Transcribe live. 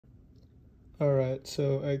All right,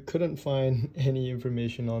 so I couldn't find any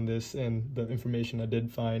information on this, and the information I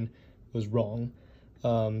did find was wrong.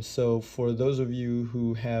 So for those of you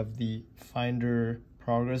who have the Finder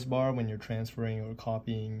progress bar when you're transferring or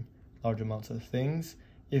copying large amounts of things,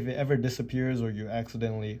 if it ever disappears or you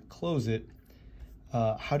accidentally close it,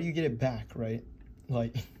 how do you get it back, right?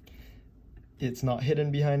 Like, it's not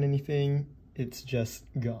hidden behind anything, it's just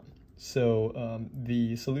gone. So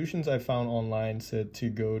the solutions I found online said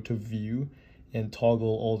to go to view and toggle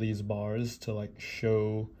all these bars to like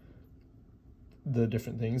show the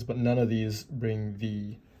different things, but none of these bring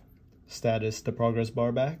the status, the progress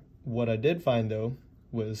bar back. What I did find though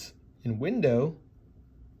was in window,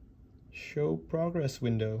 show progress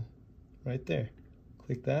window right there.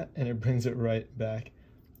 Click that and it brings it right back.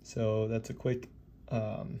 So that's a quick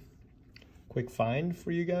find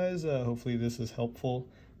for you guys. Hopefully this is helpful,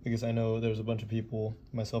 because I know there's a bunch of people,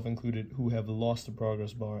 myself included, who have lost the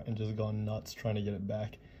progress bar and just gone nuts trying to get it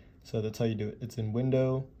back. So that's how you do it. It's in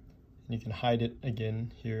window, and you can hide it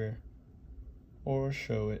again here or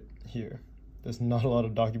show it here. There's not a lot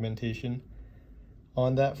of documentation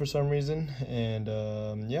on that for some reason.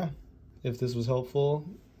 And yeah, if this was helpful,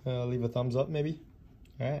 leave a thumbs up maybe.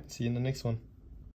 All right, see you in the next one.